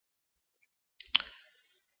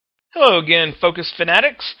Hello again, Focus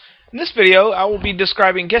Fanatics. In this video, I will be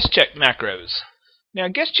describing guest check macros. Now,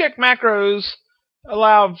 guest check macros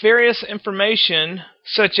allow various information,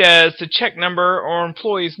 such as the check number or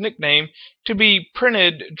employee's nickname, to be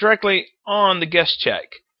printed directly on the guest check.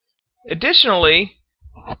 Additionally,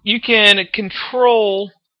 you can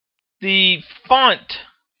control the font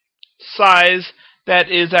size that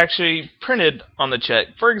is actually printed on the check.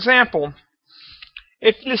 For example,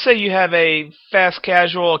 if let's say you have a fast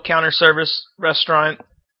casual counter service restaurant,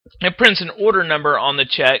 it prints an order number on the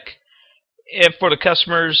check for the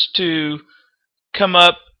customers to come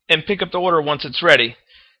up and pick up the order once it's ready.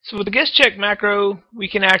 So with the guest check macro, we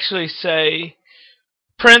can actually say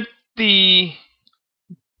print the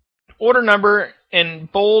order number in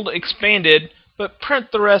bold expanded, but print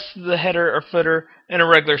the rest of the header or footer in a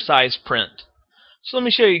regular size print. So let me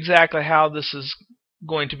show you exactly how this is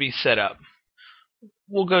going to be set up.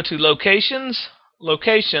 We'll go to Locations. We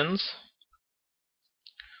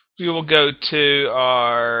will go to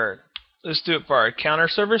our, let's do it for our counter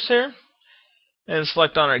service here, and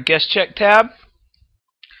select on our Guest Check tab.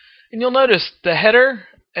 And you'll notice the header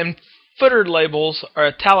and footer labels are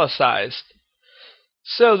italicized.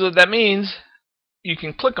 So that means you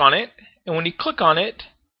can click on it, and when you click on it,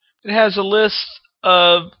 it has a list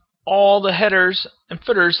of all the headers and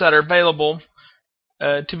footers that are available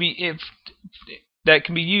that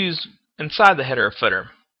can be used inside the header or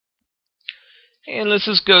footer. And let's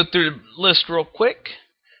just go through the list real quick.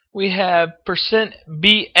 We have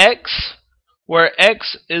 %BX, where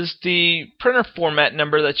X is the printer format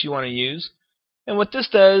number that you want to use. And what this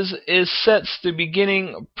does is sets the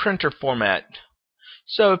beginning printer format.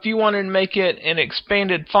 So if you wanted to make it an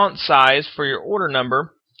expanded font size for your order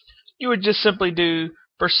number, you would just simply do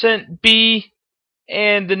 %B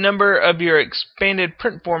and the number of your expanded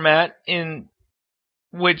print format,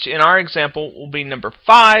 which in our example will be number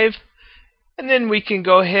 5, and then we can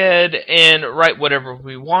go ahead and write whatever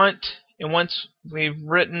we want. And once we've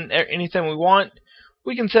written anything we want,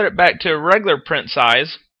 we can set it back to a regular print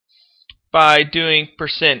size by doing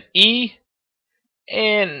 %E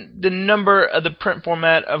and the number of the print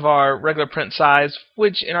format of our regular print size,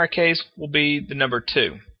 which in our case will be the number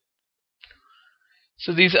 2.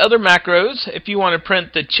 So these other macros, if you want to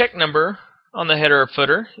print the check number on the header or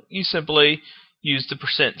footer, you simply use the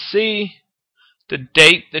 %C. The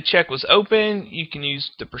date the check was open, you can use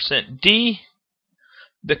the %D.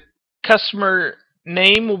 The customer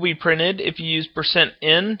name will be printed if you use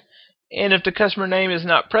 %N, and if the customer name is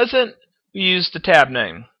not present, we use the tab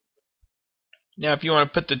name. Now if you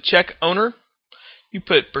want to put the check owner, you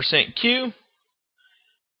put %Q.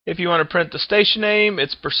 If you want to print the station name,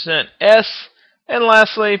 it's %S. And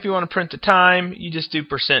lastly, if you want to print the time, you just do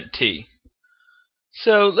 %T.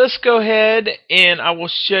 So let's go ahead and I will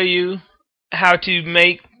show you how to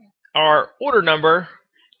make our order number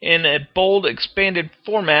in a bold expanded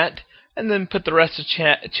format and then put the rest of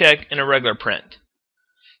the check in a regular print.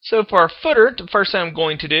 So for our footer, the first thing I'm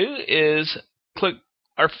going to do is click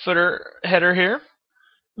our footer header here.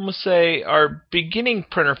 I'm going to say our beginning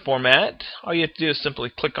printer format. All you have to do is simply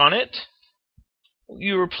click on it.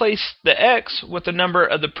 You replace the X with the number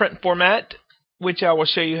of the print format, which I will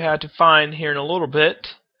show you how to find here in a little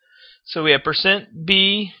bit. So we have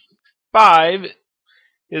 %B5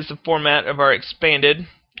 is the format of our expanded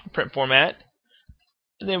print format.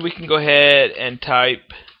 And then we can go ahead and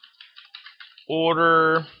type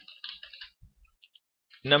order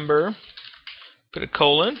number, put a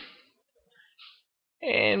colon,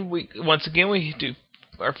 and once again we do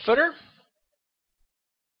our footer.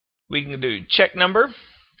 We can do check number.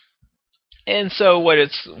 And so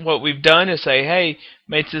what we've done is say, hey,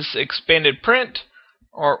 make this expanded print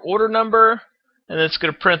our order number, and it's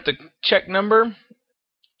going to print the check number.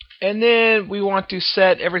 And then we want to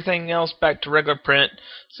set everything else back to regular print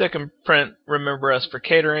so it can print Remember Us for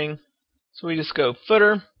Catering. So we just go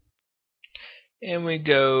footer, and we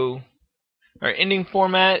go, our ending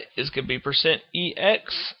format is going to be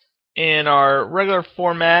 %EX, and our regular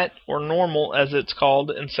format, or normal as it's called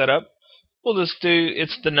in setup, we'll just do,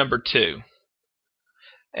 it's the number 2.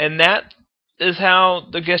 And that is how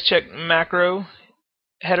the guest check macro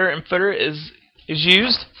header and footer is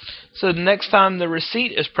used. So the next time the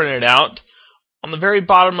receipt is printed out, on the very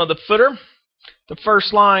bottom of the footer, the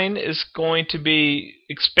first line is going to be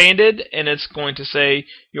expanded, and it's going to say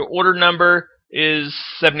your order number is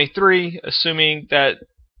 73, assuming that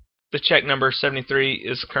the check number 73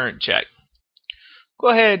 is the current check. Go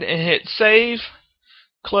ahead and hit save,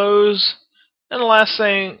 close, and the last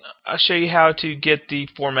thing I'll show you how to get the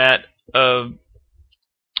format of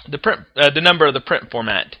the print, the number of the print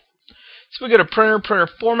format. So we go to printer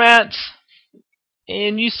formats,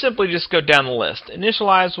 and you simply just go down the list.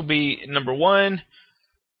 Initialize will be number 1.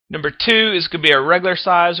 Number 2 is going to be our regular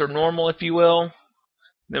size, or normal if you will.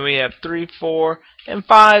 Then we have 3, 4, and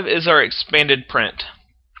 5 is our expanded print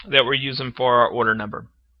that we're using for our order number.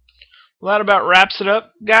 Well, that about wraps it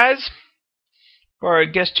up, guys, for our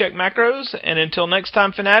guest check macros. And until next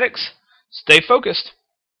time, fanatics, stay focused.